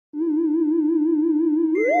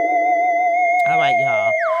right,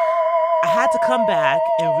 y'all. I had to come back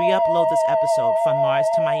and re-upload this episode from Mars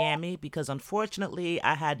to Miami because unfortunately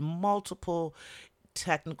I had multiple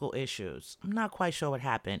technical issues. I'm not quite sure what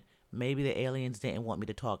happened. Maybe the aliens didn't want me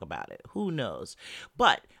to talk about it. Who knows?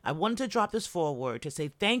 But I wanted to drop this forward to say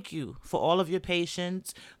thank you for all of your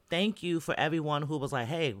patience. Thank you for everyone who was like,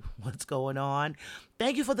 hey, what's going on?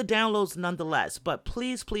 Thank you for the downloads nonetheless. But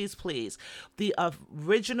please, please, please, the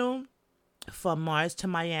original From Mars to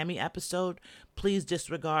Miami episode, please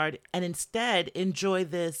disregard and instead enjoy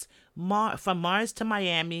this From Mars to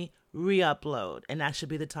Miami re-upload, and that should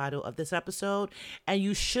be the title of this episode, and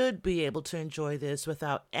you should be able to enjoy this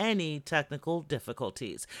without any technical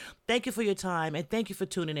difficulties. Thank you for your time and thank you for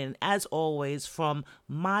tuning in. As always, from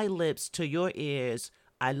my lips to your ears,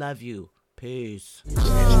 I love you. Peace.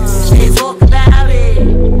 They talk about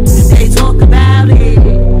it. They talk about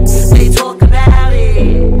it. They talk about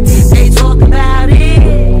it. They talk about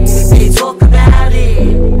it. They talk about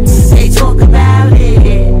it. They talk about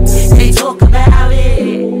it. They talk about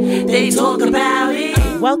it. They talk about it.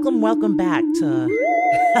 Welcome back to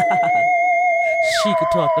She Could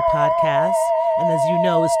Talk the podcast. And as you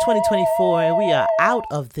know, it's 2024 and we are out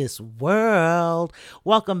of this world.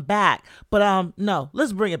 Welcome back. But no,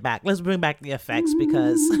 let's bring it back. Let's bring back the effects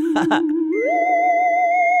because the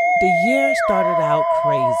year started out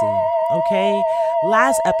crazy. Okay.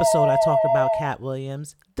 Last episode I talked about Cat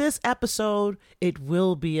Williams. This episode, it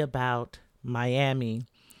will be about Miami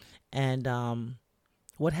and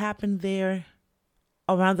what happened there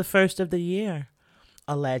around the first of the year,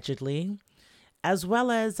 allegedly, as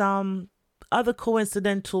well as other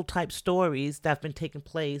coincidental type stories that have been taking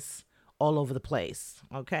place all over the place.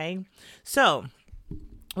 Okay. So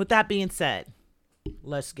with that being said,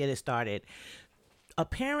 let's get it started.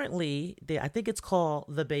 Apparently, I think it's called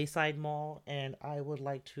the Bayside Mall, and I would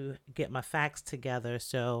like to get my facts together.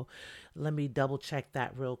 So let me double check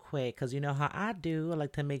that real quick because you know how I do. I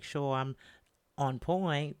like to make sure I'm on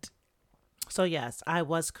point. So yes, I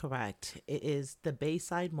was correct. It is the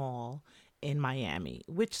Bayside Mall in Miami,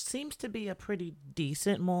 which seems to be a pretty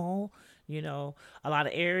decent mall. You know, a lot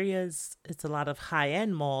of areas, it's a lot of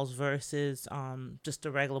high-end malls versus just the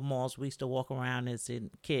regular malls we used to walk around as in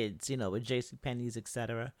kids, you know, with JCPenney's,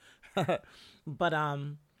 etc. But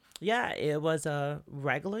yeah, it was a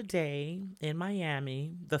regular day in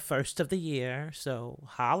Miami, the first of the year, so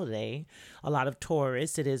holiday. A lot of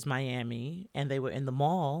tourists, it is Miami, and they were in the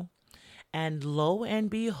mall. And lo and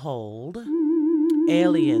behold,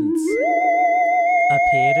 aliens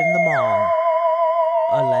appeared in the mall,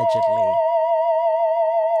 allegedly.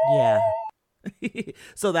 Yeah.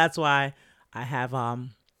 So that's why I have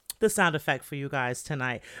the sound effect for you guys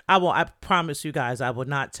tonight. I promise you guys I will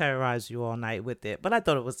not terrorize you all night with it, but I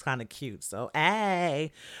thought it was kind of cute. So,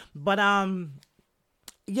 hey. But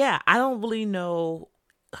yeah, I don't really know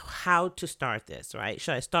how to start this, right?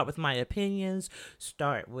 Should I start with my opinions?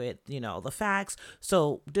 Start with, the facts?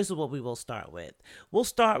 So this is what we will start with. We'll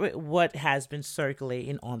start with what has been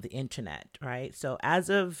circulating on the internet, right? So as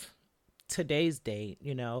of today's date,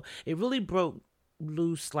 it really broke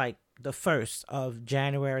loose like the 1st of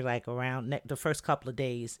January, like around the first couple of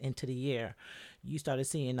days into the year. You started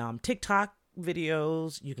seeing TikTok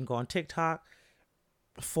videos. You can go on TikTok,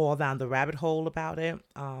 fall down the rabbit hole about it.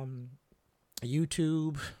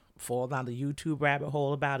 YouTube, fall down the YouTube rabbit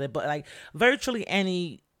hole about it, but like virtually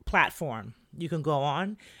any platform you can go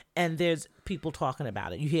on and there's people talking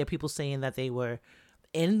about it. You hear people saying that they were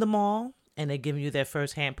in the mall and they're giving you their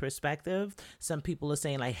firsthand perspective. Some people are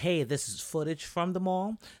saying like, hey, this is footage from the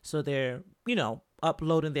mall. So they're,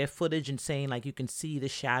 uploading their footage and saying like you can see the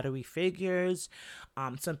shadowy figures.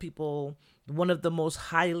 Some people, one of the most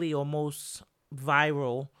highly or most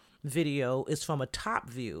viral video is from a top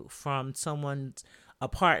view from someone's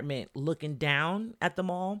apartment looking down at the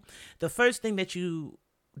mall. The first thing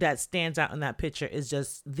that stands out in that picture is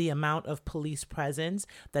just the amount of police presence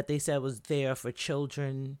that they said was there for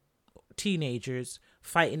children, teenagers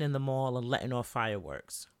fighting in the mall and letting off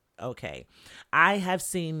fireworks. Okay. I have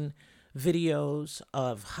seen videos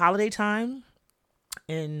of holiday time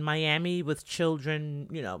in Miami with children,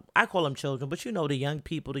 I call them children, but the young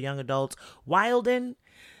people, the young adults, wilding,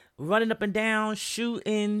 running up and down,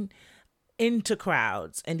 shooting into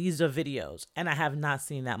crowds. And these are videos. And I have not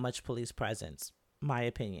seen that much police presence, my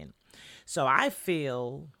opinion. So I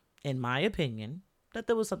feel, in my opinion, that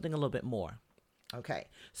there was something a little bit more. Okay.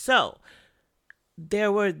 So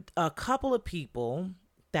there were a couple of people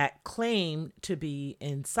that claimed to be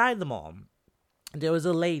inside the mall. There was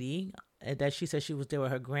a lady that she said she was there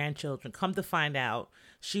with her grandchildren. Come to find out,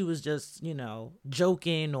 she was just,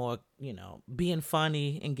 joking or, being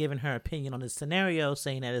funny and giving her opinion on the scenario,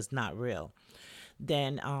 saying that it's not real.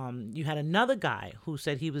 Then you had another guy who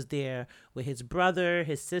said he was there with his brother,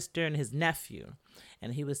 his sister, and his nephew.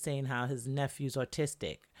 And he was saying how his nephew's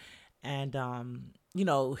autistic. And,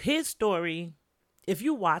 his story, if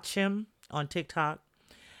you watch him on TikTok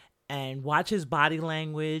and watch his body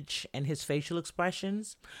language and his facial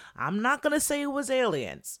expressions, I'm not going to say it was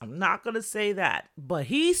aliens. I'm not going to say that. But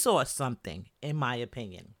he saw something, in my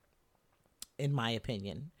opinion.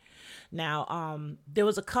 Now, there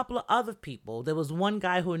was a couple of other people. There was one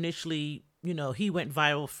guy who initially, he went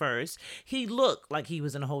viral first. He looked like he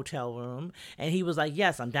was in a hotel room, and he was like,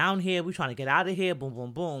 yes, I'm down here. We're trying to get out of here. Boom,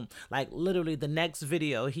 boom, boom. Like, literally the next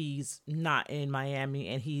video, he's not in Miami,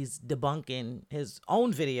 and he's debunking his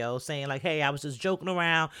own video saying like, hey, I was just joking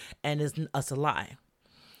around, and it's a lie.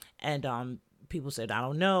 And people said, I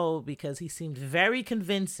don't know, because he seemed very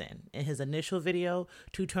convincing in his initial video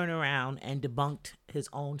to turn around and debunked his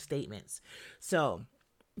own statements. So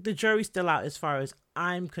the jury's still out as far as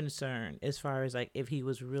I'm concerned, as far as like if he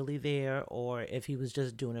was really there or if he was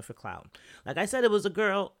just doing it for clout. Like I said, it was a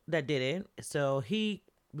girl that did it. So he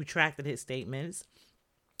retracted his statements.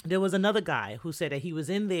 There was another guy who said that he was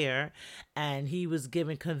in there and he was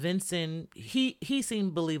giving convincing, he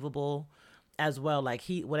seemed believable as well. Like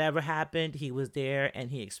whatever happened, he was there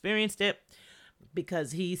and he experienced it,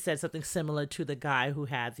 because he said something similar to the guy who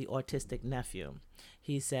had the autistic nephew.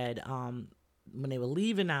 He said when they were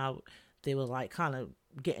leaving out, they were like kind of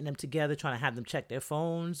getting them together, trying to have them check their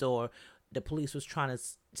phones, or the police was trying to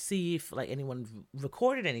see if like anyone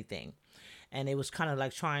recorded anything. And it was kind of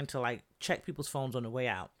like trying to like check people's phones on the way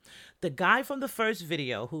out. The guy from the first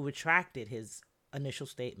video who retracted his initial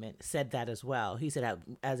statement said that as well. He said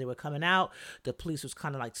as they were coming out, the police was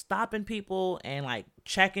kind of like stopping people and like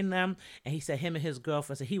checking them. And he said him and his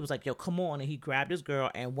girlfriend said, he was like, yo, come on. And he grabbed his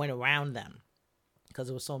girl and went around them because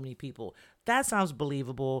there were so many people. That sounds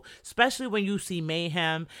believable, especially when you see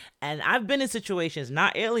mayhem. And I've been in situations,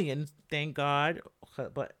 not aliens, thank God,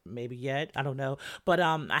 but maybe yet, I don't know. But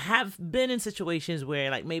I have been in situations where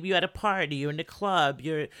like maybe you're at a party, you're in the club,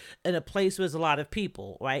 you're in a place where there's a lot of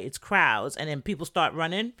people, right? It's crowds, and then people start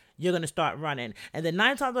running, you're going to start running. And then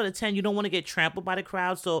 9 times out of 10, you don't want to get trampled by the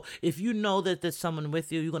crowd. So if you know that there's someone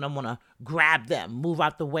with you, you're going to want to grab them, move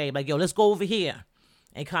out the way, like, yo, let's go over here.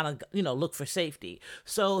 And kind of, look for safety.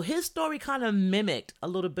 So his story kind of mimicked a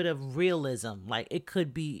little bit of realism. Like it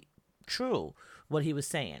could be true, what he was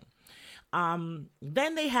saying.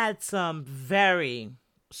 Then they had some very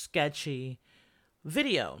sketchy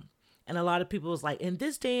video. And a lot of people was like, in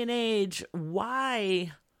this day and age,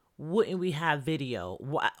 why wouldn't we have video?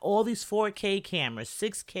 Why, all these 4K cameras,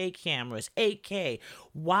 6K cameras, 8K,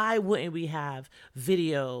 why wouldn't we have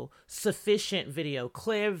video, sufficient video,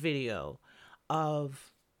 clear video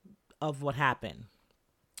of what happened?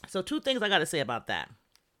 So 2 things I got to say about that.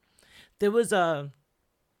 It was a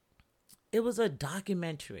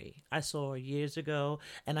documentary I saw years ago,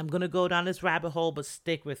 and I'm going to go down this rabbit hole, but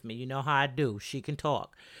stick with me. You know how I do. She can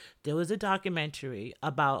talk. There was a documentary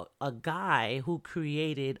about a guy who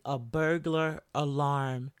created a burglar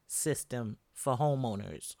alarm system for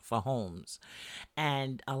homeowners, for homes.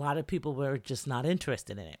 And a lot of people were just not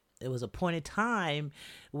interested in it. There was a point in time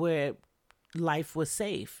where life was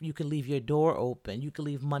safe. You can leave your door open. You can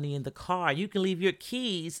leave money in the car. You can leave your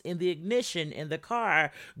keys in the ignition in the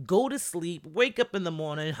car, go to sleep, wake up in the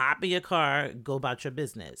morning, hop in your car, go about your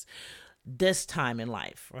business. This time in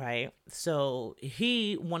life, right? So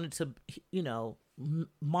he wanted to,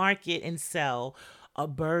 market and sell a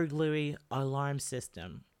burglary alarm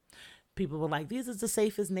system. People were like, these are the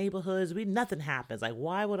safest neighborhoods. Nothing happens. Like,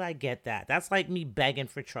 why would I get that? That's like me begging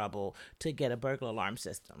for trouble to get a burglar alarm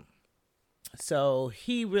system. So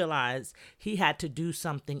he realized he had to do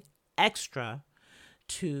something extra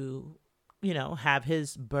to, have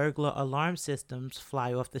his burglar alarm systems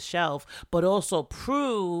fly off the shelf, but also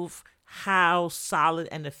prove how solid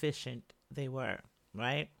and efficient they were,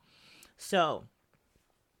 right? So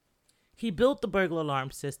he built the burglar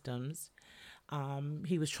alarm systems.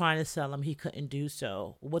 He was trying to sell them. He couldn't do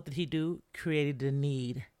so. What did he do? Created the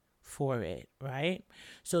need for it, right?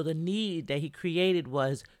 So the need that he created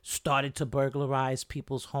was started to burglarize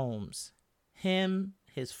people's homes. Him,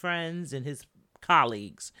 his friends, and his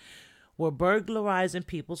colleagues were burglarizing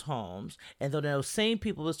people's homes, and then those same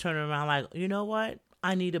people was turning around like, you know what?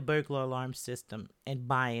 I need a burglar alarm system, and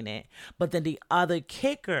buying it. But then the other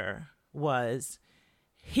kicker was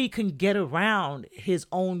he can get around his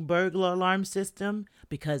own burglar alarm system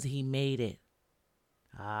because he made it.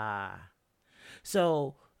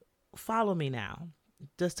 So follow me now,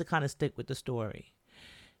 just to kind of stick with the story.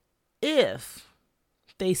 If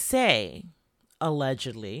they say,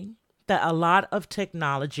 allegedly, that a lot of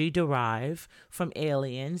technology derived from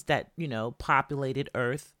aliens that, populated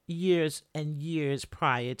Earth years and years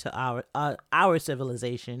prior to our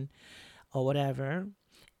civilization or whatever,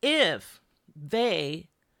 if they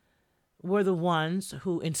were the ones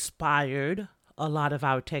who inspired a lot of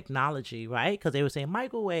our technology, right? Because they were saying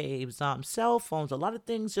microwaves, cell phones, a lot of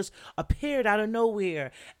things just appeared out of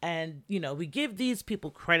nowhere. And, we give these people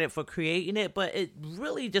credit for creating it, but it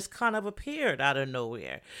really just kind of appeared out of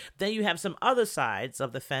nowhere. Then you have some other sides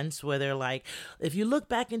of the fence where they're like, if you look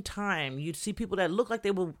back in time, you'd see people that look like they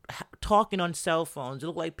were talking on cell phones. It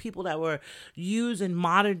looked like people that were using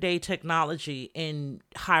modern day technology in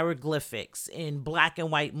hieroglyphics, in black and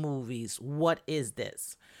white movies. What is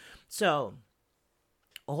this? So,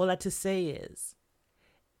 all that to say is,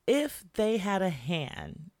 if they had a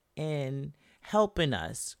hand in helping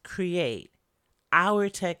us create our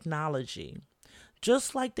technology,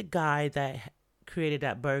 just like the guy that created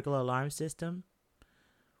that burglar alarm system,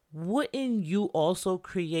 wouldn't you also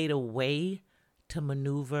create a way to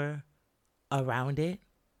maneuver around it?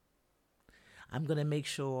 I'm going to make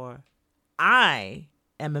sure I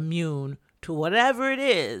am immune to whatever it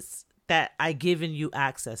is that I given you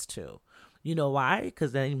access to. You know why?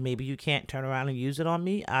 Because then maybe you can't turn around and use it on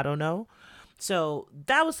me. I don't know. So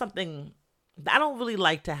that was something. I don't really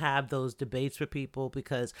like to have those debates with people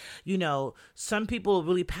because, some people are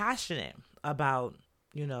really passionate about,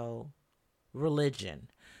 religion.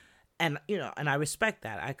 And I respect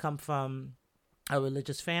that. I come from a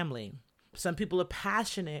religious family. Some people are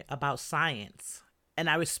passionate about science. And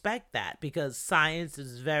I respect that because science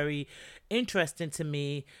is very interesting to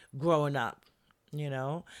me growing up.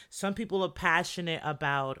 Some people are passionate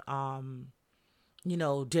about,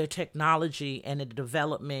 their technology and the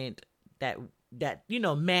development that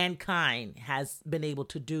mankind has been able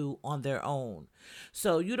to do on their own.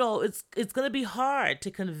 So, it's going to be hard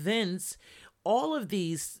to convince all of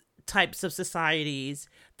these types of societies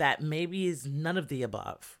that maybe is none of the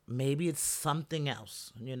above. Maybe it's something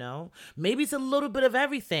else, maybe it's a little bit of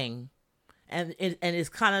everything. And it's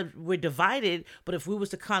kind of, we're divided, but if we was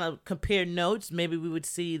to kind of compare notes, maybe we would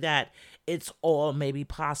see that it's all maybe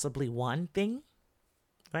possibly one thing,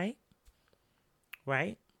 right?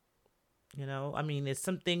 Right? There's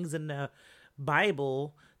some things in the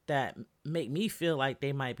Bible that make me feel like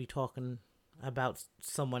they might be talking about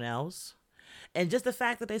someone else. And just the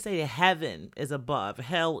fact that they say heaven is above,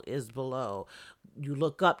 hell is below, you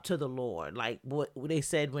look up to the Lord. Like what they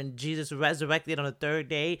said when Jesus resurrected on the third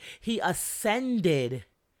day, he ascended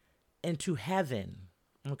into heaven,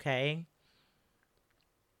 okay?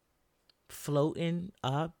 Floating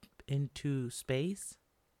up into space.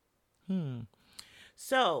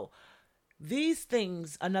 So these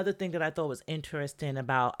things, another thing that I thought was interesting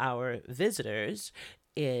about our visitors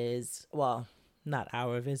is, not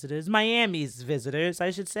our visitors, Miami's visitors, I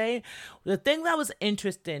should say. The thing that was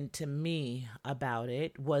interesting to me about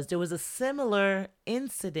it was there was a similar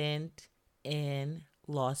incident in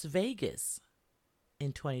Las Vegas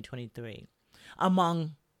in 2023,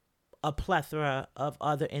 among a plethora of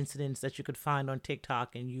other incidents that you could find on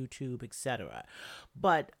TikTok and YouTube, etc.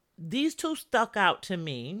 But these two stuck out to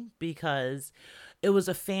me because it was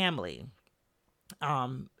a family.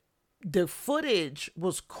 The footage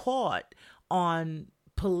was caught on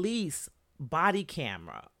police body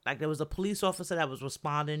camera. Like there was a police officer that was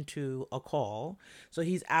responding to a call. So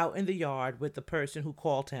he's out in the yard with the person who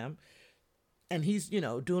called him and he's,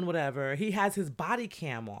 doing whatever. He has his body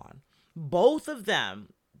cam on. Both of them,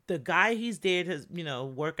 the guy he's there to,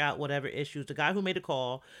 work out whatever issues, the guy who made the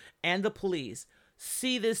call and the police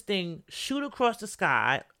see this thing shoot across the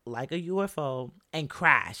sky like a UFO and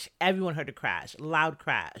crash. Everyone heard the crash, loud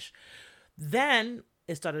crash. Then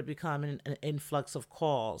it started becoming an influx of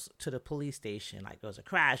calls to the police station. Like it was a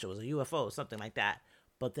crash, it was a UFO, something like that.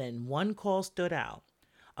 But then one call stood out.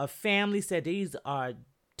 A family said, these are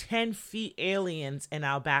 10 feet aliens in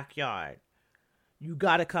our backyard. You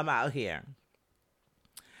got to come out here.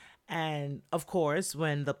 And of course,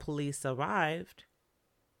 when the police arrived,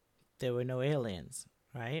 there were no aliens,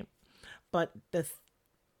 right? But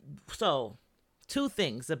so two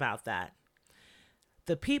things about that.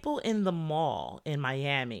 The people in the mall in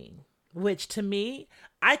Miami, which to me,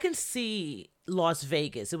 I can see Las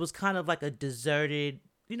Vegas. It was kind of like a deserted,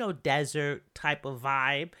 desert type of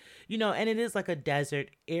vibe, and it is like a desert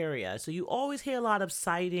area. So you always hear a lot of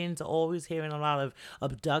sightings, always hearing a lot of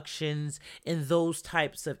abductions in those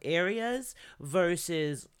types of areas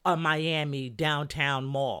versus a Miami downtown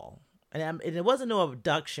mall. And it wasn't no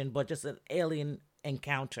abduction, but just an alien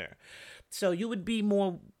encounter. So you would be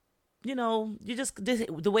more you just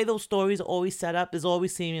the way those stories are always set up is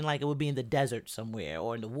always seeming like it would be in the desert somewhere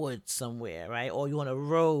or in the woods somewhere, right? Or you on a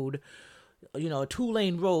road, a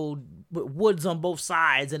 2-lane road with woods on both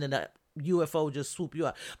sides, and then a UFO just swoop you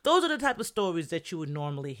up. Those are the type of stories that you would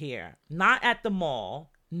normally hear. Not at the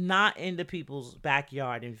mall, not in the people's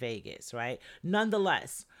backyard in Vegas, right?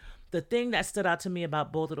 Nonetheless, the thing that stood out to me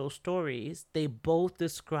about both of those stories, they both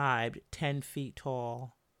described 10 feet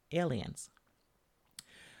tall aliens.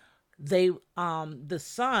 The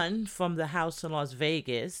son from the house in Las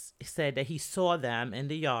Vegas said that he saw them in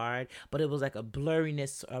the yard, but it was like a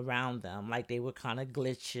blurriness around them, like they were kind of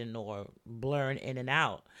glitching or blurring in and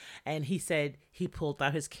out. And he said he pulled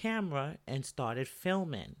out his camera and started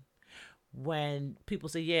filming. When people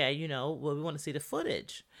say, yeah, well, we want to see the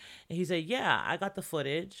footage. And he said, yeah, I got the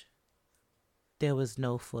footage. There was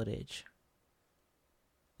no footage.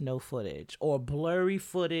 No footage, or blurry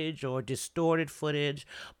footage, or distorted footage,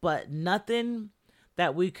 but nothing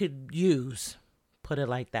that we could use, put it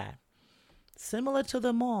like that. Similar to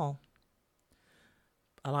the mall.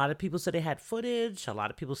 A lot of people say they had footage. A lot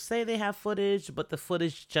of people say they have footage, but the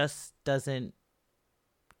footage just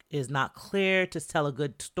is not clear to tell a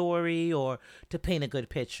good story or to paint a good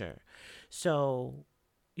picture. So,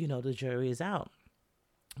 the jury is out.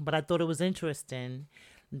 But I thought it was interesting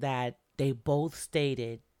that they both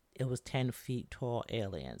stated it was 10 feet tall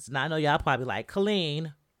aliens. Now, I know y'all probably like,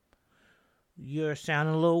 Colleen, you're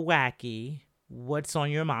sounding a little wacky. What's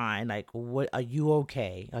on your mind? Like, what? Are you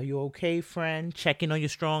okay? Are you okay, friend? Checking on your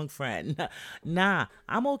strong friend. Nah,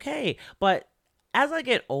 I'm okay. But as I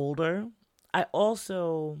get older, I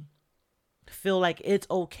also feel like it's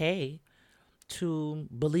okay to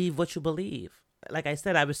believe what you believe. Like I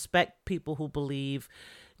said, I respect people who believe,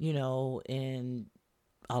 in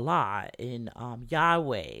Allah, in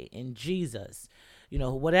Yahweh, in Jesus,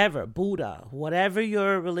 whatever, Buddha, whatever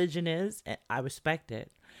your religion is, I respect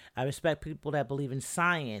it. I respect people that believe in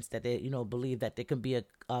science, that they, believe that there can be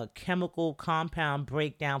a chemical compound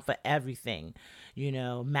breakdown for everything,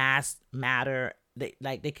 mass, matter,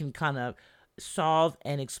 they can kind of solve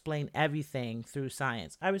and explain everything through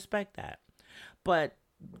science. I respect that. But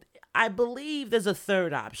I believe there's a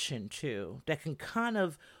third option too that can kind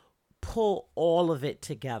of pull all of it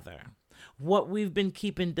together. What we've been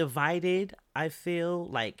keeping divided, I feel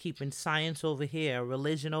like keeping science over here,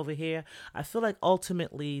 religion over here, I feel like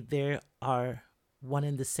ultimately there are one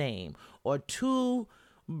and the same, or two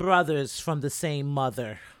brothers from the same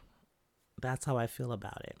mother. That's how I feel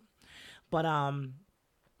about it. But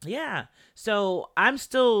yeah. So I'm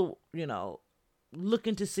still,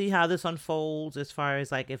 looking to see how this unfolds, as far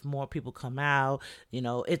as like if more people come out,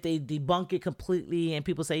 if they debunk it completely and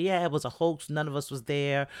people say, yeah, it was a hoax, none of us was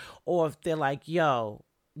there, or if they're like, yo,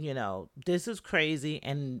 this is crazy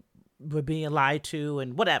and we're being lied to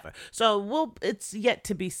and whatever. So it's yet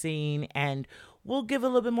to be seen, and we'll give it a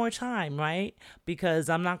little bit more time, right? Because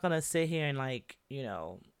I'm not gonna sit here and like,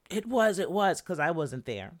 it was, because I wasn't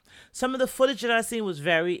there. Some of the footage that I seen was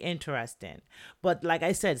very interesting. But like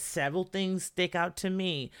I said, several things stick out to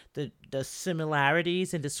me. The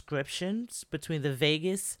similarities and descriptions between the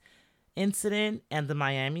Vegas incident and the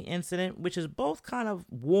Miami incident, which is both kind of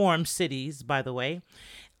warm cities, by the way.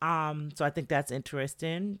 So I think that's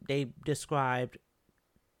interesting. They described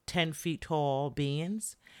 10 feet tall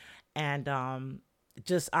beings, and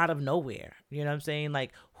just out of nowhere. You know what I'm saying?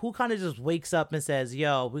 Like, who kind of just wakes up and says,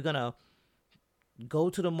 yo, we're going to go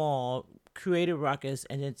to the mall, create a ruckus,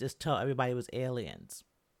 and then just tell everybody it was aliens?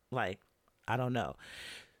 Like, I don't know.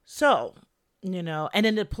 So, and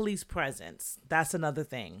then the police presence. That's another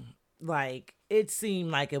thing. Like, it seemed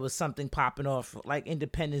like it was something popping off, like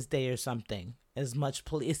Independence Day or something. As much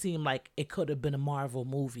police, it seemed like it could have been a Marvel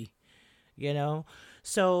movie,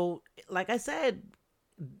 So, like I said,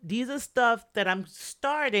 these are stuff that I'm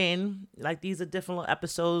starting, like these are different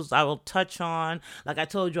episodes I will touch on. Like I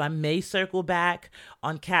told you, I may circle back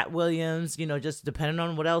on Cat Williams, just depending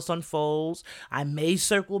on what else unfolds. I may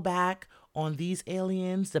circle back on these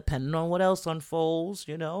aliens, depending on what else unfolds,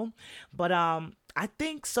 But I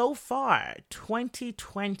think so far,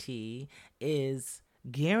 2020 is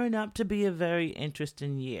gearing up to be a very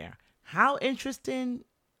interesting year. How interesting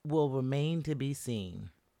will remain to be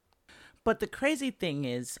seen. But the crazy thing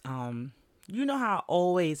is, how I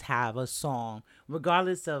always have a song,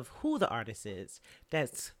 regardless of who the artist is,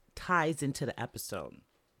 that ties into the episode.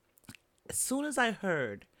 As soon as I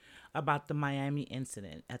heard about the Miami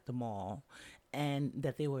incident at the mall and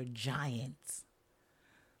that they were giants,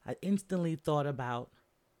 I instantly thought about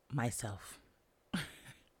myself.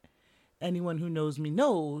 Anyone who knows me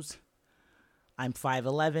knows I'm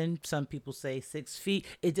 5'11". Some people say 6 feet.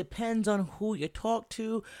 It depends on who you talk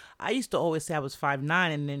to. I used to always say I was 5'9",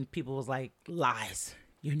 and then people was like, lies.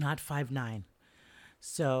 You're not 5'9".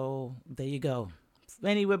 So there you go.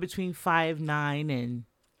 Anywhere between 5'9" and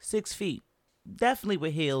 6 feet. Definitely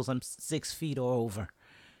with heels, I'm 6 feet or over.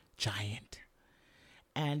 Giant.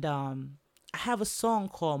 And I have a song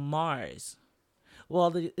called Mars. Well,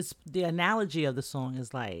 the analogy of the song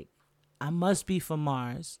is like, I must be from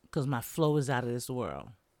Mars because my flow is out of this world.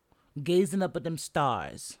 Gazing up at them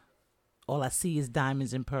stars, all I see is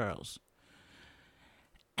diamonds and pearls.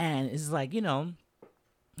 And it's like,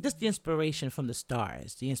 just the inspiration from the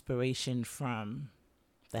stars, the inspiration from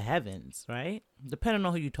the heavens, right? Depending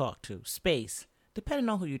on who you talk to. Space, depending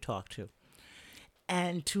on who you talk to.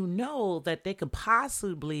 And to know that they could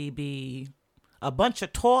possibly be a bunch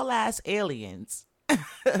of tall-ass aliens.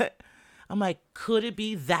 I'm like, could it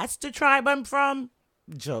be that's the tribe I'm from?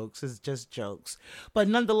 Jokes, it's just jokes. But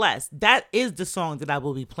nonetheless, that is the song that I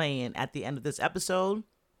will be playing at the end of this episode.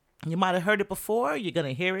 You might have heard it before. You're going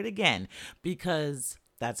to hear it again because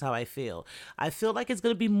that's how I feel. I feel like it's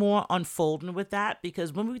going to be more unfolding with that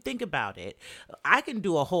because when we think about it, I can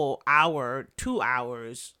do a whole hour, 2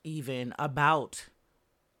 hours even about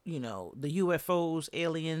the UFOs,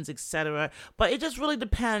 aliens, etc. But it just really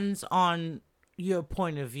depends on your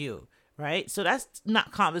point of view, right? So that's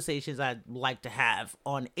not conversations I'd like to have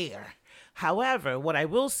on air. However, what I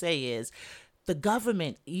will say is the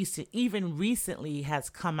government even recently has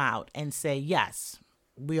come out and say, yes,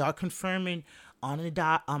 we are confirming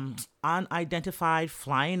unidentified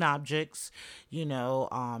flying objects,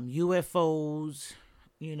 UFOs,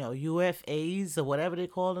 UFAs or whatever they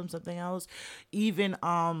call them, something else, even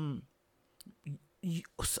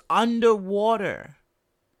underwater.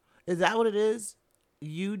 Is that what it is?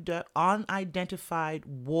 Unidentified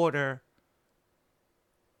water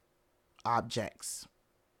objects,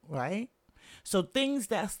 right? So things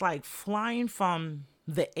that's like flying from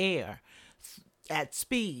the air at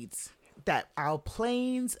speeds that our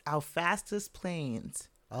fastest planes,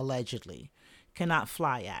 allegedly, cannot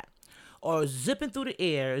fly at. Or zipping through the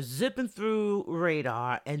air, zipping through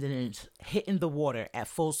radar, and then it's hitting the water at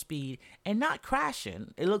full speed and not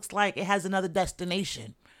crashing. It looks like it has another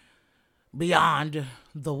destination beyond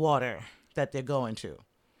the water that they're going to.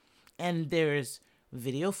 And there's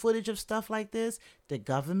video footage of stuff like this. The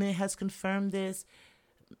government has confirmed this,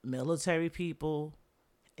 military people,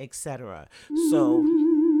 etc. So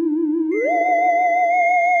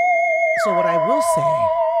what I will say,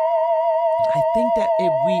 I think that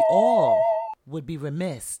if we all would be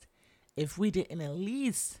remiss if we didn't at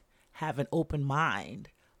least have an open mind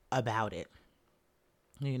about it,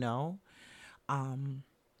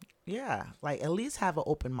 yeah, like at least have an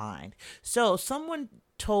open mind. So someone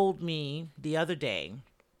told me the other day,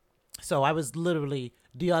 so I was literally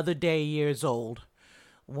the other day years old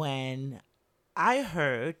when I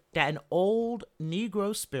heard that an old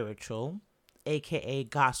Negro spiritual, aka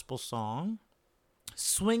gospel song,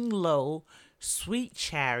 Swing Low, Sweet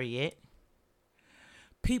Chariot,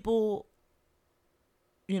 people,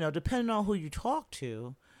 depending on who you talk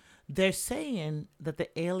to, they're saying that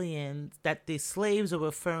the slaves are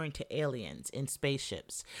referring to aliens in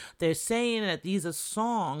spaceships. They're saying that these are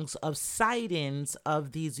songs of sightings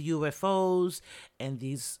of these UFOs and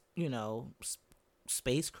these,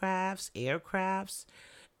 spacecrafts, aircrafts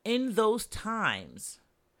in those times.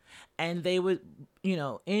 And they would,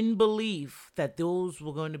 in belief that those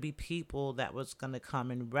were going to be people that was going to come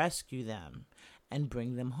and rescue them and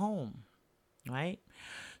bring them home, right?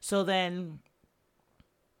 So then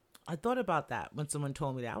I thought about that when someone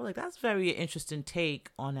told me that. I was like, that's very interesting take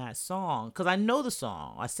on that song. Because I know the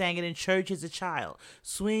song. I sang it in church as a child.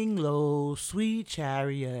 Swing low, sweet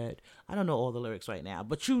chariot. I don't know all the lyrics right now,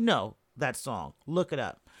 but that song. Look it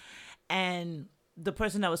up. And the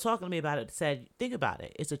person that was talking to me about it said, think about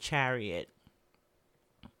it. It's a chariot.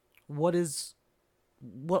 What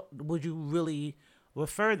would you really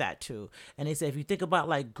refer that to? And they said, if you think about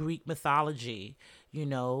like Greek mythology,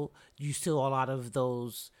 you saw a lot of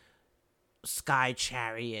those sky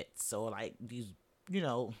chariots or like these,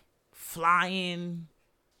 flying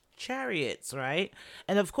chariots, right?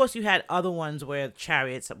 And of course you had other ones where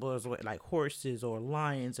chariots was like horses or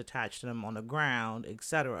lions attached to them on the ground,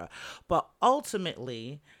 etc. But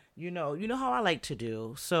ultimately, you know how I like to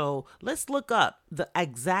do. So let's look up the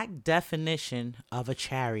exact definition of a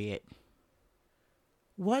chariot.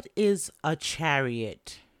 What is a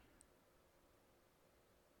chariot?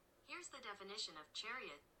 Here's the definition of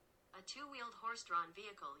chariot: a two-wheeled horse-drawn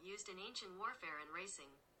vehicle used in ancient warfare and racing.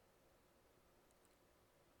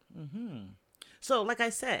 So like I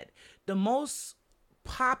said, the most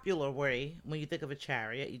popular way, when you think of a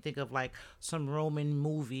chariot, you think of like some Roman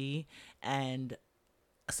movie and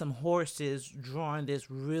some horses drawing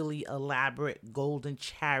this really elaborate golden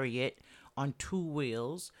chariot on two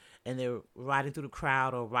wheels, and they're riding through the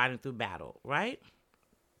crowd or riding through battle, right?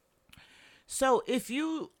 So if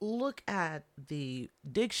you look at the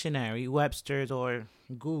dictionary, Webster's or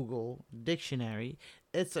Google dictionary,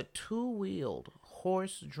 it's a two-wheeled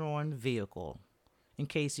horse-drawn vehicle. In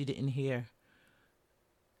case you didn't hear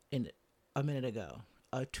in a minute ago,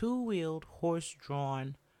 a two-wheeled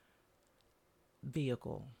horse-drawn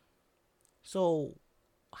vehicle. So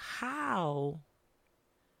how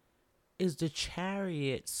is the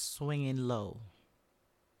chariot swinging low?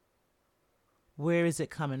 Where is it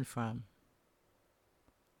coming from?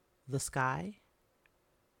 The sky?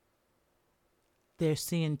 They're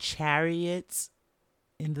seeing chariots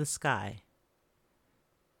in the sky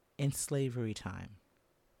in slavery time.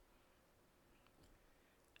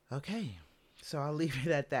 Okay, so I'll leave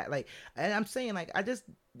it at that. Like, and I'm saying, like, I just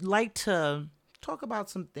like to talk about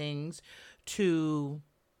some things to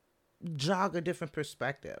jog a different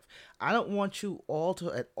perspective. I don't want you all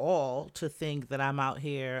to at all to think that I'm out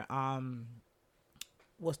here,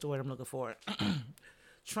 what's the word I'm looking for?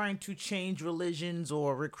 Trying to change religions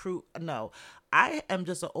or recruit. No, I am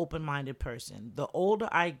just an open-minded person. The older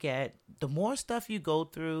I get, the more stuff you go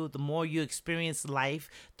through, the more you experience life,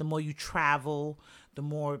 the more you travel, the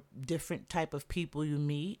more different type of people you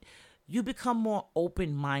meet, you become more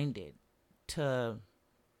open-minded to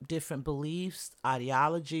different beliefs,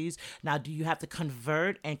 ideologies. Now, do you have to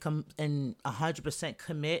convert and 100%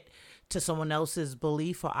 commit to someone else's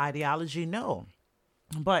belief or ideology? No.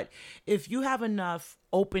 But if you have enough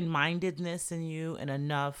open-mindedness in you and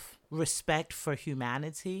enough respect for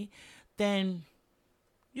humanity, then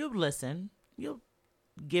you'll listen. You'll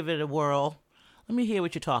give it a whirl. Let me hear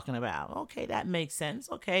what you're talking about. Okay, that makes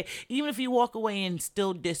sense. Okay. Even if you walk away and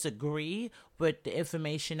still disagree with the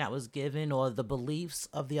information that was given or the beliefs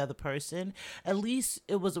of the other person, at least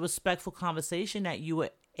it was a respectful conversation that you were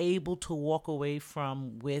able to walk away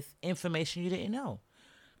from with information you didn't know.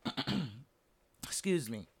 Excuse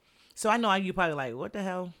me. So I know you're probably like, what the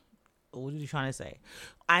hell? What are you trying to say?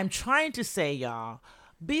 I'm trying to say, y'all,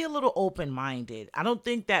 be a little open-minded. I don't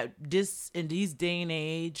think that in these day and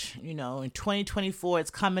age, in 2024,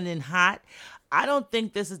 it's coming in hot. I don't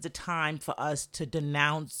think this is the time for us to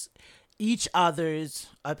denounce each other's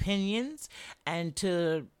opinions and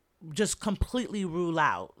to just completely rule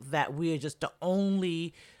out that we're just the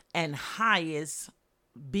only and highest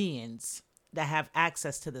beings that have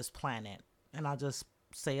access to this planet. And I'll just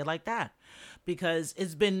say it like that, because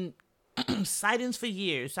it's been sightings for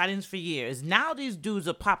years. Now these dudes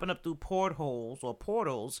are popping up through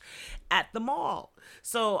portals at the mall.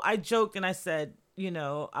 So I joked and I said,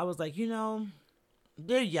 I was like,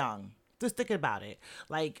 they're young. Just think about it.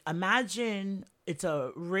 Like, imagine it's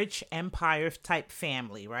a rich empire type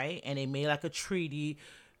family, right? And they made like a treaty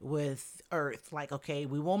with Earth, like, okay,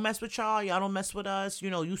 we won't mess with y'all don't mess with us,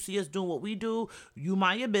 you see us doing what we do, you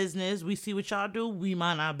mind your business, we see what y'all do, we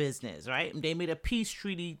mind our business, right? And they made a peace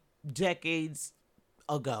treaty decades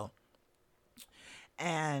ago,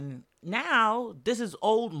 and now this is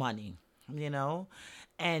old money,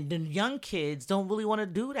 and the young kids don't really want to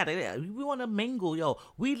do that. We want to mingle.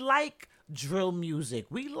 We like drill music,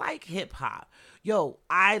 we like hip-hop.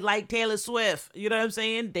 I like Taylor Swift, you know what I'm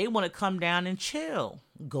saying? They want to come down and chill,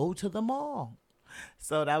 go to the mall.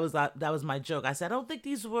 So that was my joke. I said, I don't think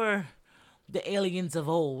these were the aliens of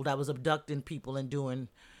old that was abducting people and doing,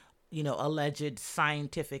 alleged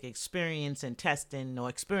scientific experience and testing or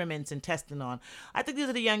experiments and testing on. I think these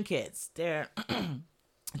are the young kids. They're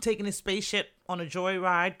taking a spaceship on a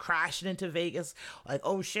joyride, crashing into Vegas, like,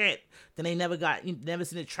 oh shit. Then they never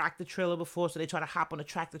seen a tractor trailer before, so they try to hop on a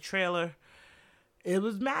tractor trailer. It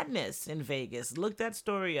was madness in Vegas. Look that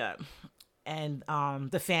story up. And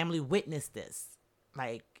the family witnessed this.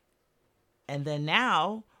 And then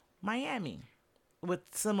now, Miami with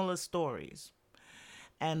similar stories.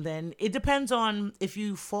 And then it depends on if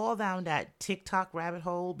you fall down that TikTok rabbit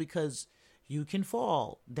hole, because you can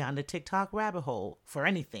fall down the TikTok rabbit hole for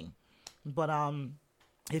anything. But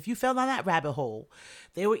if you fell down that rabbit hole,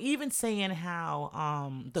 they were even saying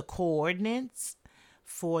how the coordinates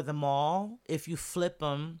for the mall, if you flip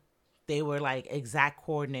them, they were like exact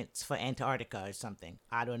coordinates for Antarctica or something.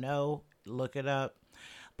 I don't know. Look it up.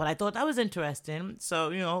 But I thought that was interesting. So,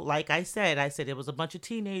 like I said it was a bunch of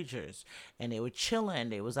teenagers and they were chilling.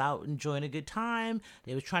 They was out enjoying a good time.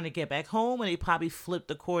 They was trying to get back home and they probably flipped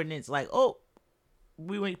the coordinates like, oh,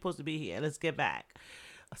 we weren't supposed to be here. Let's get back.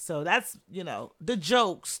 So that's, the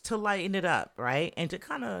jokes to lighten it up, right? And to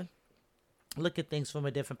kind of look at things from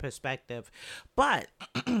a different perspective. But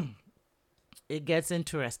it gets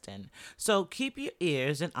interesting. So keep your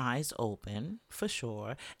ears and eyes open for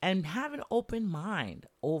sure, and have an open mind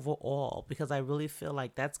overall, because I really feel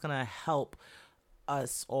like that's going to help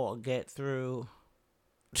us all get through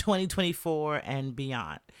 2024 and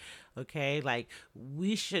beyond. Okay? Like,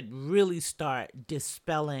 we should really start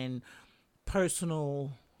dispelling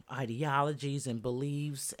personal ideologies and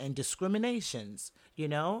beliefs and discriminations,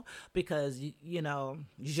 because you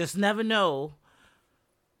just never know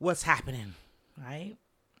what's happening, right?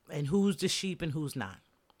 And who's the sheep and who's not.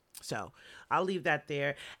 So I'll leave that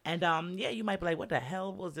there. And yeah, you might be like, what the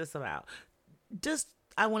hell was this about? Just,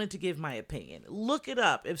 I wanted to give my opinion. Look it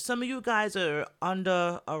up. If some of you guys are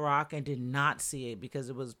under a rock and did not see it, because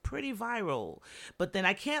it was pretty viral. But then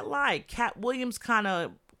I can't lie, Cat Williams kind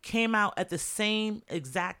of came out at the same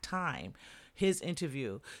exact time, his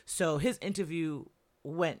interview. So his interview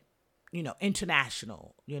went,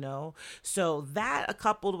 international, So that,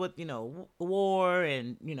 coupled with, war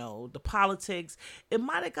and, the politics, it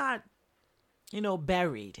might have got,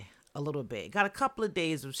 buried a little bit. Got a couple of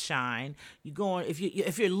days of shine. You going,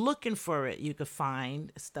 if you're looking for it, you could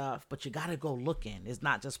find stuff, but you got to go looking. It's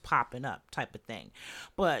not just popping up type of thing.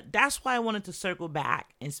 But that's why I wanted to circle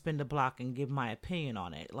back and spin the block and give my opinion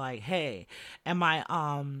on it. Like, hey, am I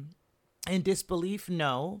in disbelief?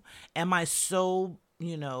 No. Am I so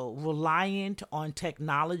reliant on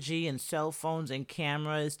technology and cell phones and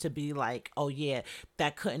cameras to be like, oh yeah,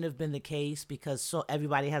 that couldn't have been the case because so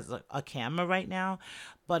everybody has a camera right now?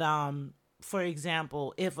 But for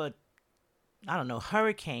example, if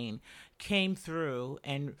hurricane came through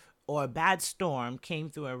or a bad storm came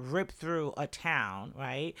through and ripped through a town,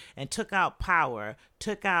 right, and took out power,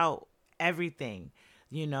 took out everything,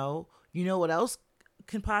 you know what else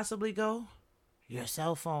can possibly go? Your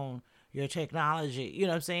cell phone, your technology, you know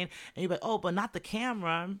what I'm saying? And you're like, oh, but not the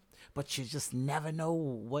camera. But you just never know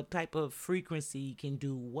what type of frequency can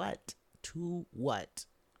do what to what.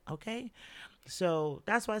 Okay? So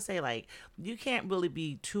that's why I say, like, you can't really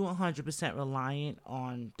be 100% reliant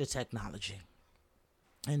on the technology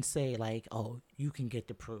and say, like, oh, you can get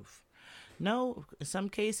the proof. No, in some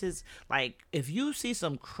cases, like, if you see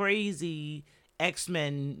some crazy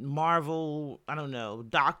X-Men, Marvel, I don't know,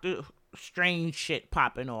 Doctor Strange shit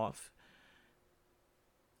popping off,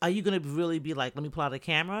 are you going to really be like, let me pull out a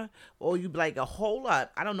camera? Or you be like, hold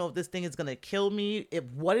up, I don't know if this thing is going to kill me.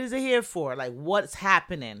 What is it here for? Like, what's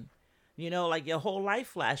happening? Like your whole life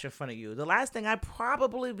flash in front of you. The last thing I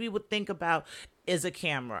probably would think about is a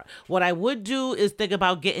camera. What I would do is think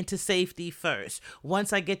about getting to safety first.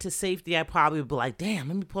 Once I get to safety, I probably would be like, damn,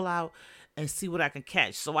 let me pull out and see what I can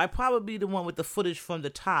catch. So I probably be the one with the footage from the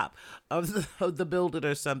top of the building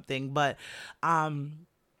or something. But I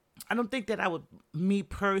don't think that I would, me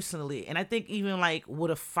personally, and I think even like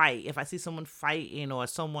with a fight, if I see someone fighting or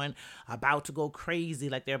someone about to go crazy,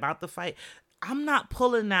 like they're about to fight, I'm not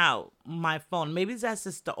pulling out my phone. Maybe that's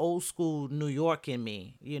just the old school New York in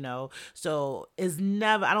me, So it's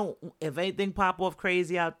never, if anything pop off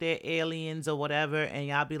crazy out there, aliens or whatever, and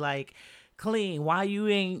y'all be like, Clean, why you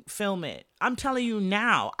ain't film it? I'm telling you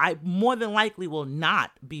now, I more than likely will not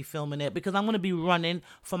be filming it because I'm going to be running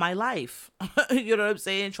for my life. You know what I'm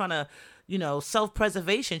saying? Trying to,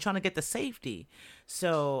 self-preservation, trying to get the safety.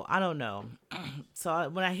 So I don't know. So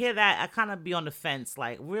when I hear that, I kind of be on the fence.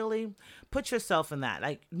 Like, really? Put yourself in that.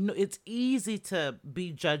 Like, it's easy to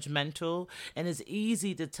be judgmental and it's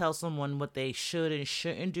easy to tell someone what they should and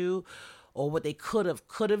shouldn't do, or what they could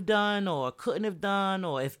have done or couldn't have done,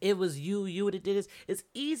 or if it was you would have did this. It's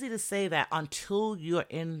easy to say that until you're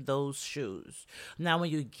in those shoes. Now, when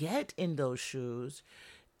you get in those shoes,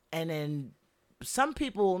 and then some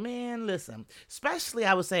people, man, listen, especially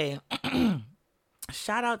I would say,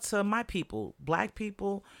 shout out to my people, Black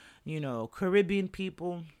people, Caribbean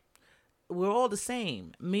people. We're all the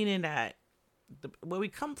same, meaning that where we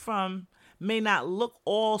come from may not look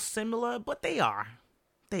all similar, but they are.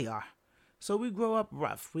 They are. So we grow up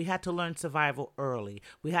rough. We had to learn survival early.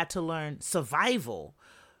 We had to learn survival.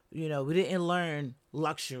 We didn't learn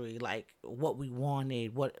luxury, like what we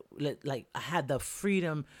wanted, like I had the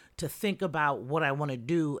freedom to think about what I want to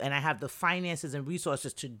do, and I have the finances and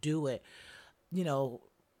resources to do it.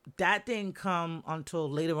 That didn't come until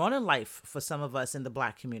later on in life for some of us in the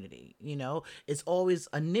Black community. It's always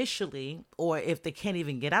initially, or if they can't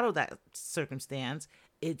even get out of that circumstance,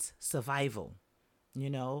 it's survival.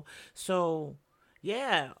 So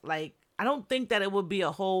yeah, like I don't think that it would be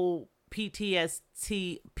a whole PTSD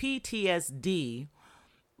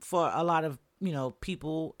for a lot of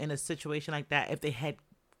people in a situation like that if they had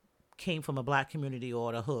came from a black community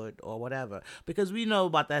or the hood or whatever, because we know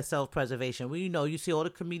about that self-preservation. We know, you see all the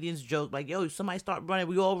comedians joke like, yo, somebody start running,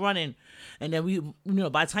 we all running, and then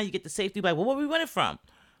by the time you get to safety, like, well, where we running from?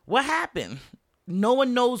 What happened? No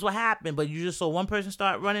one knows what happened, but you just saw one person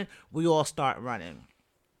start running, we all start running.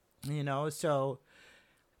 So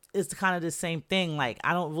it's kind of the same thing. Like,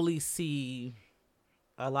 I don't really see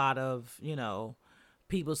a lot of,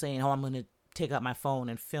 people saying, oh, I'm going to take out my phone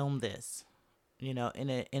and film this, in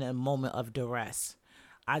a moment of duress.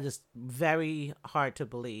 I just, very hard to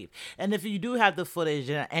believe. And if you do have the footage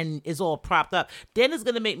and it's all propped up, then it's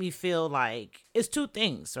going to make me feel like it's two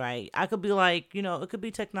things, right? I could be like, it could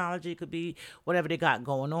be technology, it could be whatever they got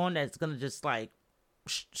going on that's going to just like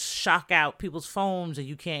shock out people's phones and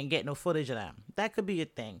you can't get no footage of them. That could be a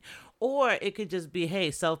thing. Or it could just be, hey,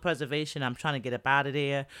 self-preservation, I'm trying to get up out of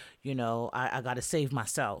there. I got to save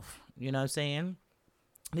myself. You know what I'm saying?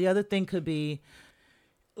 The other thing could be,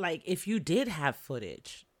 like, if you did have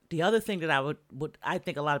footage, the other thing that I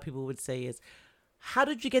think a lot of people would say is, how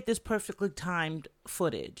did you get this perfectly timed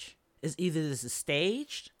footage? Is either this is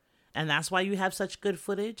staged, and that's why you have such good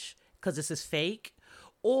footage, because this is fake,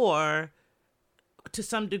 or to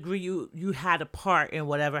some degree you had a part in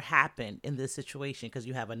whatever happened in this situation, because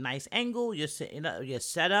you have a nice angle, you're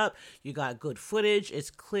set up, you got good footage, it's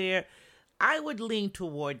clear. I would lean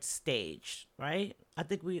towards staged, right? I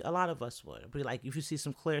think a lot of us would be like, if you see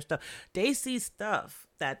some clear stuff, they see stuff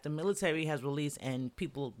that the military has released and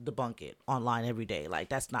people debunk it online every day. Like,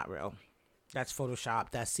 that's not real. That's Photoshop.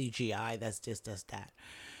 That's CGI. That's this, that's that.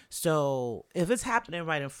 So if it's happening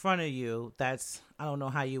right in front of you, I don't know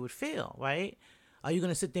how you would feel, right? Are you going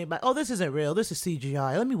to sit there and be like, oh, this isn't real, this is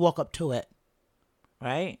CGI, let me walk up to it,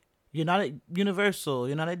 right? You're not at Universal,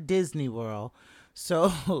 you're not at Disney World,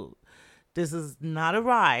 so this is not a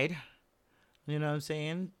ride, you know what I'm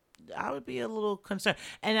saying? I would be a little concerned.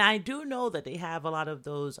 And I do know that they have a lot of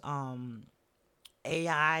those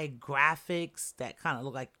AI graphics that kind of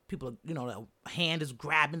look like people, a hand is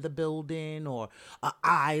grabbing the building or a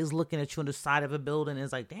eye is looking at you on the side of a building.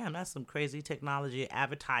 It's like, damn, that's some crazy technology,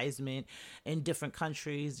 advertisement in different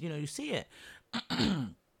countries. You see it.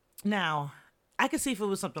 Now, I could see if it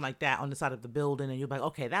was something like that on the side of the building and you're like,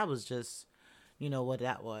 okay, that was just, what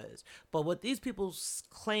that was. But what these people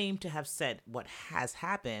claim to have said, what has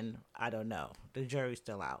happened, I don't know. The jury's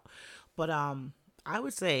still out. But I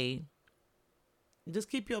would say, just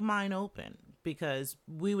keep your mind open, because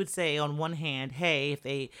we would say on one hand,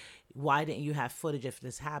 hey, why didn't you have footage if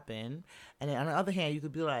this happened? And then on the other hand, you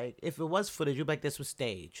could be like, if it was footage, you'd be like, this was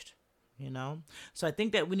staged, So I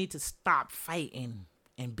think that we need to stop fighting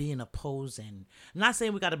and being opposing. I'm not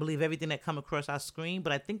saying we got to believe everything that come across our screen,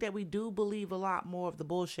 but I think that we do believe a lot more of the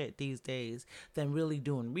bullshit these days than really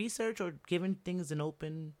doing research or giving things an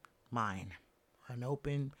open mind, an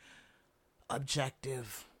open,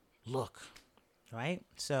 objective look. Right?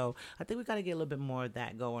 So I think we got to get a little bit more of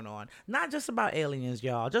that going on. Not just about aliens,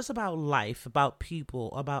 y'all. Just about life, about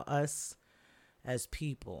people, about us as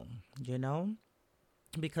people,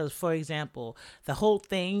 Because, for example, the whole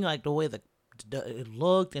thing, like the way it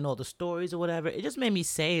looked and all the stories or whatever, it just made me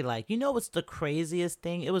say, like, what's the craziest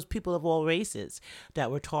thing? It was people of all races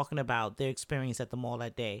that were talking about their experience at the mall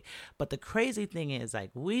that day. But the crazy thing is,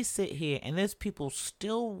 like, we sit here and there's people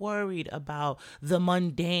still worried about the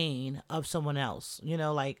mundane of someone else.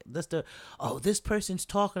 Like, this person's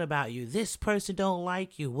talking about you. This person don't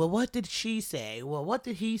like you. Well, what did she say? Well, what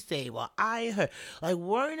did he say? Well, I heard. Like,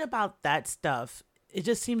 worrying about that stuff, it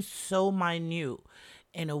just seems so minute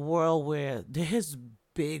in a world where there's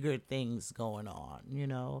bigger things going on,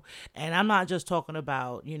 and I'm not just talking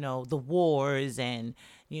about, the wars and,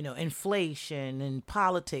 inflation and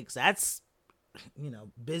politics. That's,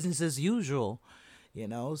 business as usual,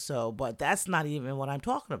 so, but that's not even what I'm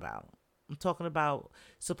talking about. I'm talking about,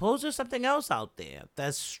 suppose there's something else out there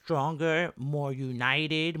that's stronger, more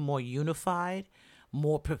united, more unified,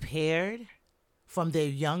 more prepared, from their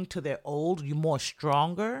young to their old, you more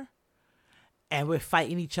stronger, and we're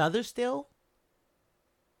fighting each other still.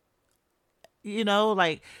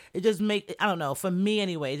 Like, it just I don't know, for me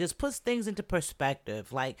anyway, it just puts things into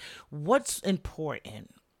perspective. Like, what's important,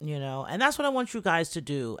 and that's what I want you guys to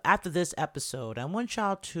do after this episode. I want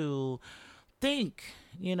y'all to think,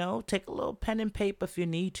 take a little pen and paper if you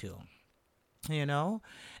need to,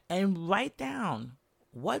 and write down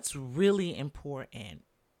what's really important,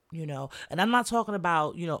 and I'm not talking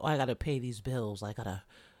about, I got to pay these bills. I got to,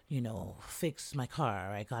 fix my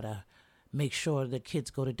car. I gotta make sure the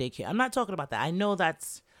kids go to daycare. I'm not talking about that. I know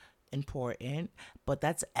that's important, but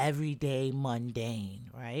that's everyday mundane,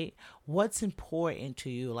 right? What's important to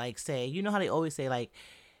you? Like, say, how they always say, like,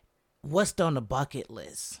 what's on the bucket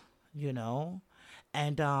list? you know?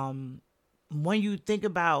 And when you think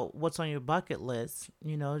about what's on your bucket list,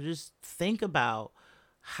 just think about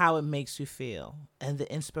how it makes you feel, and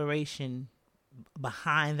the inspiration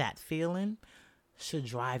behind that feeling should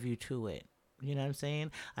drive you to it. You know what I'm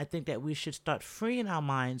saying? I think that we should start freeing our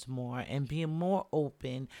minds more and being more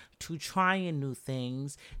open to trying new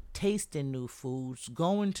things, tasting new foods,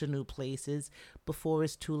 going to new places before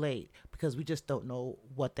it's too late, because we just don't know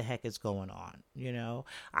what the heck is going on.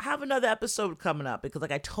 I have another episode coming up because,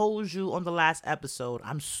 like I told you on the last episode,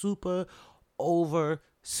 I'm super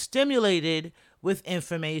overstimulated with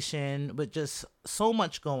information, with just so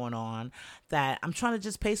much going on, that I'm trying to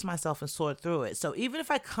just pace myself and sort through it. So even if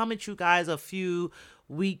I come at you guys a few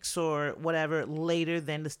weeks or whatever later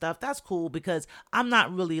than the stuff, that's cool, because I'm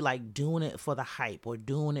not really like doing it for the hype or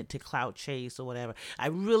doing it to clout chase or whatever. I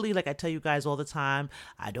really, like I tell you guys all the time,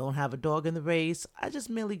 I don't have a dog in the race. I just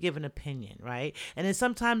merely give an opinion, right? And then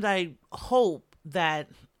sometimes I hope that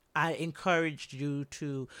I encouraged you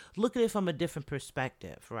to look at it from a different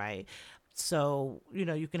perspective, right? So,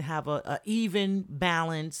 you can have a even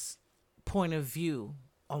balance point of view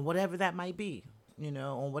on whatever that might be,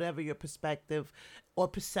 on whatever your perspective or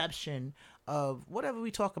perception of whatever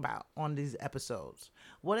we talk about on these episodes.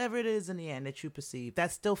 Whatever it is in the end that you perceive,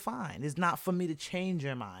 that's still fine. It's not for me to change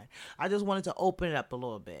your mind. I just wanted to open it up a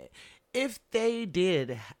little bit. If they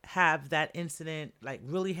did have that incident like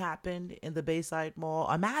really happened in the Bayside Mall,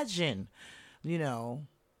 imagine,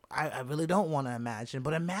 I really don't want to imagine,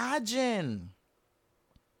 but imagine.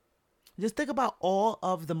 Just think about all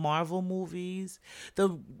of the Marvel movies.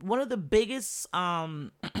 One of the biggest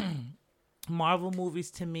Marvel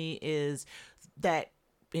movies to me is that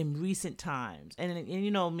in recent times, and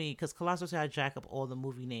you know me, because Colossal said I jack up all the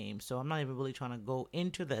movie names, so I'm not even really trying to go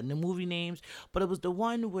into the movie names, but it was the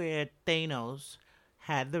one where Thanos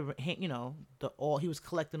had he was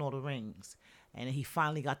collecting all the rings, and he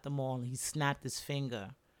finally got them all, and he snapped his finger.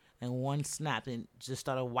 And one snapped and just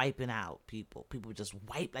started wiping out people. People just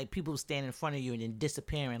wipe, like people stand in front of you and then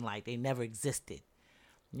disappearing like they never existed,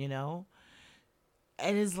 And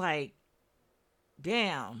it's like,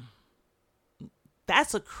 damn,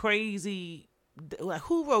 that's a crazy, like,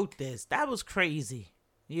 who wrote this? That was crazy,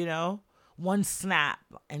 One snap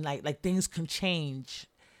and like things can change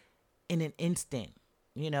in an instant,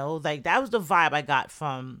 Like that was the vibe I got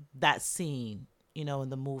from that scene, in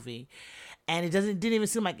the movie. And it didn't even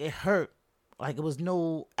seem like it hurt. Like it was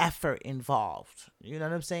no effort involved. You know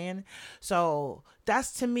what I'm saying? So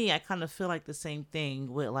that's, to me, I kind of feel like the same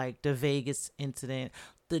thing with like the Vegas incident.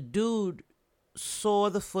 The dude saw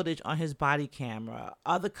the footage on his body camera.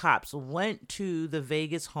 Other cops went to the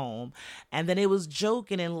Vegas home, and then it was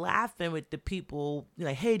joking and laughing with the people,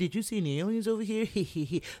 like, hey, did you see any aliens over here?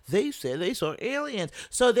 They said they saw aliens.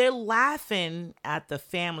 So they're laughing at the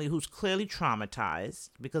family who's clearly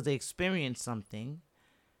traumatized because they experienced something.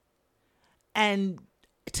 And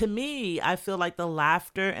to me, I feel like the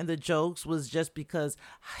laughter and the jokes was just because,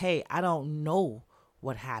 hey, I don't know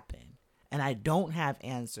what happened and I don't have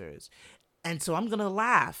answers. And so I'm going to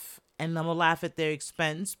laugh, and I'm going to laugh at their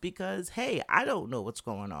expense because, hey, I don't know what's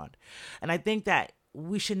going on. And I think that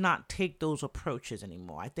we should not take those approaches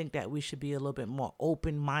anymore. I think that we should be a little bit more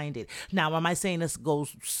open-minded. Now, am I saying let's go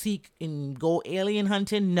seek and go alien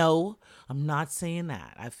hunting? No, I'm not saying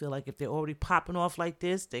that. I feel like if they're already popping off like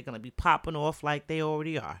this, they're going to be popping off like they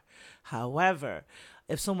already are. However,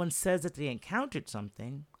 if someone says that they encountered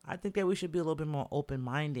something, I think that we should be a little bit more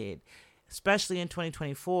open-minded, especially in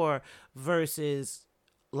 2024, versus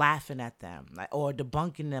laughing at them or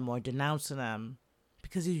debunking them or denouncing them,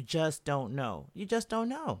 because you just don't know. You just don't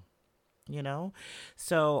know,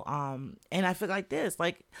 So, and I feel like this,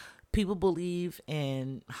 like, people believe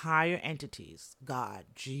in higher entities, God,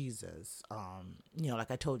 Jesus,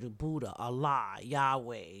 like I told you, Buddha, Allah,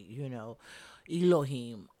 Yahweh,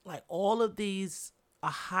 Elohim, like all of these are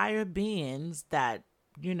higher beings that,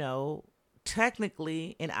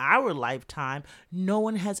 technically in our lifetime, no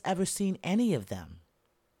one has ever seen any of them,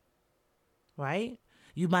 right?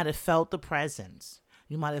 You might have felt the presence.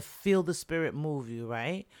 You might have feel the spirit move you,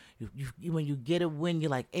 right? You when you get a win, you're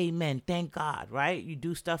like, amen, thank God, right? You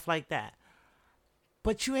do stuff like that.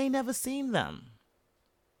 But you ain't never seen them.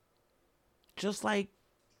 Just like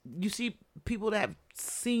you see people that have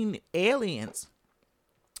seen aliens.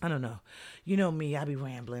 I don't know. You know me, I be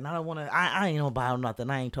rambling. I don't want to, I ain't about nothing.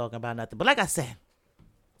 I ain't talking about nothing. But like I said,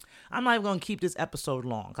 I'm not even going to keep this episode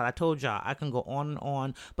long, because I told y'all I can go on and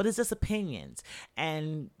on, but it's just opinions.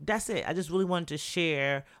 And that's it. I just really wanted to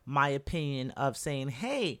share my opinion of saying,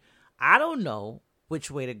 hey, I don't know which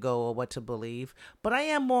way to go or what to believe, but I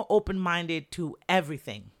am more open-minded to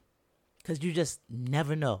everything, because you just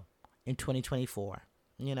never know in 2024,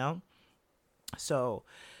 you know? So,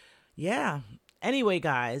 yeah. Anyway,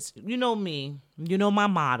 guys, you know me. You know my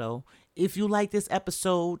motto. If you like this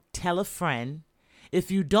episode, tell a friend. If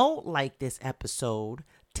you don't like this episode,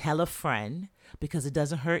 tell a friend, because it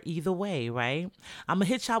doesn't hurt either way, right? I'm going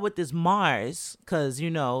to hit y'all with this Mars because,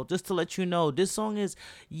 just to let you know, this song is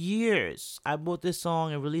years. I wrote this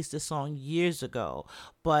song and released this song years ago.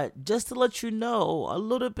 But just to let you know a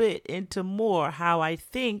little bit into more how I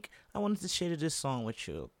think, I wanted to share this song with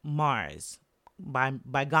you. Mars by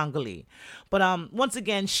Gangali. But once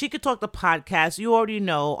again, She Could Talk the podcast. You already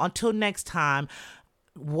know. Until next time,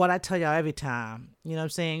 what I tell y'all every time, you know what I'm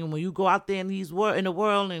saying? When you go out there in the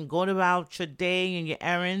world and going about your day and your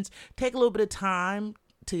errands, take a little bit of time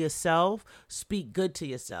to yourself. Speak good to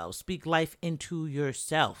yourself. Speak life into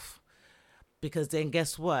yourself. Because then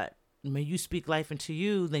guess what? When you speak life into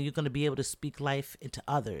you, then you're going to be able to speak life into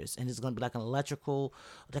others. And it's going to be like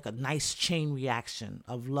a nice chain reaction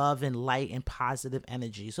of love and light and positive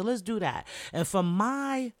energy. So let's do that. And from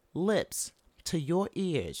my lips to your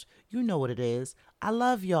ears, you know what it is. I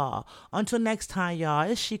love y'all. Until next time, y'all,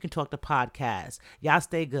 it's She Can Talk the podcast. Y'all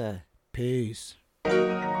stay good. Peace.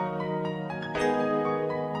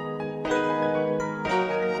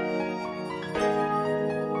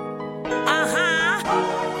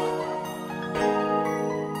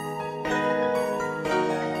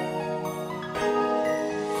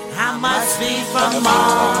 I must be from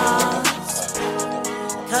Mars,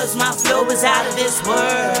 'cause my flow is out of this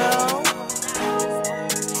world.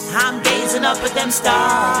 I'm gazing up at them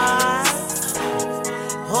stars.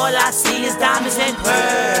 All I see is diamonds and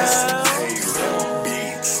pearls.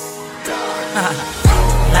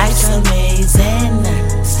 Life's amazing,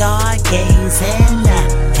 stargazing.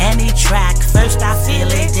 Any track, first I feel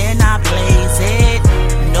it, then I blaze it.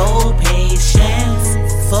 No patience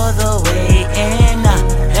for the waiting.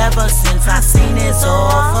 Ever since I seen it's all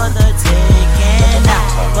for the taking.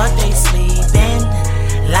 But they sleeping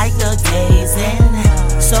like the days in.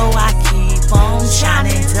 So I keep on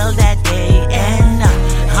shining till that day end.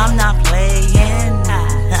 I'm not playing,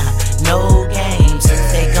 no games.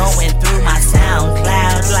 They going through my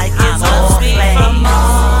SoundCloud like it's all flames. From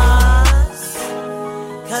Mars,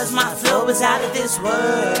 'cause my flow is out of this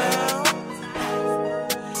world.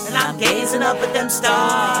 And I'm gazing up at them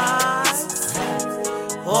stars.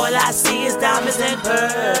 All I see is diamonds and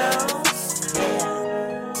pearls.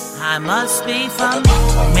 I must be from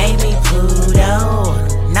maybe Pluto.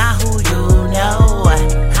 Not who you know.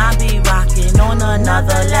 I be rocking on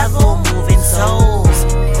another level, moving souls.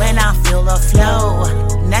 When I feel the flow,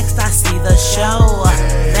 next I see the show.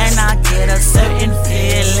 Then I get a certain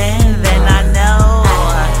feeling, then I know.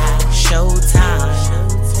 Showtime,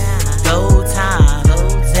 go time.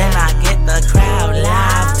 Then I get the crowd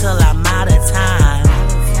live till I'm out of time.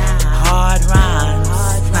 Hard rhymes,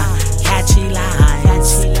 catchy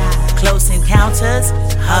lines, close encounters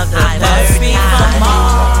of the third kind.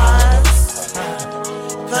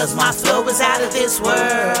 'Cause my flow is out of this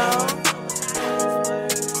world.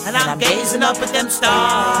 And I'm gazing up at them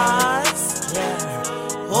stars.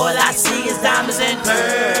 All I see is diamonds and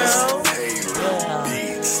pearls.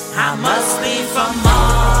 I must be from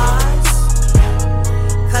Mars,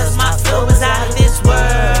 'cause my flow is out of this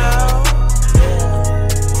world.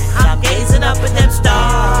 I'm gazing up at them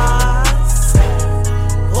stars.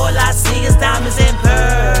 All I see is diamonds and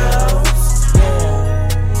pearls.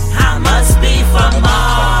 I must be from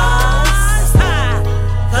Mars,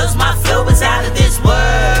 'cause my flow is out of this world.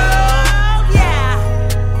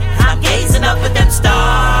 I'm gazing up at them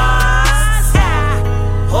stars.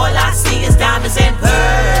 All I see is diamonds and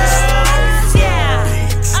pearls.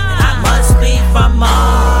 I must be from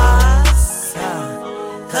Mars,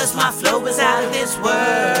 'cause my flow is out of this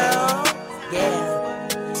world.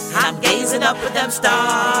 I'm gazing up at them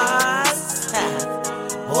stars.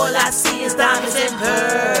 All I see is diamonds and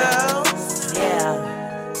pearls.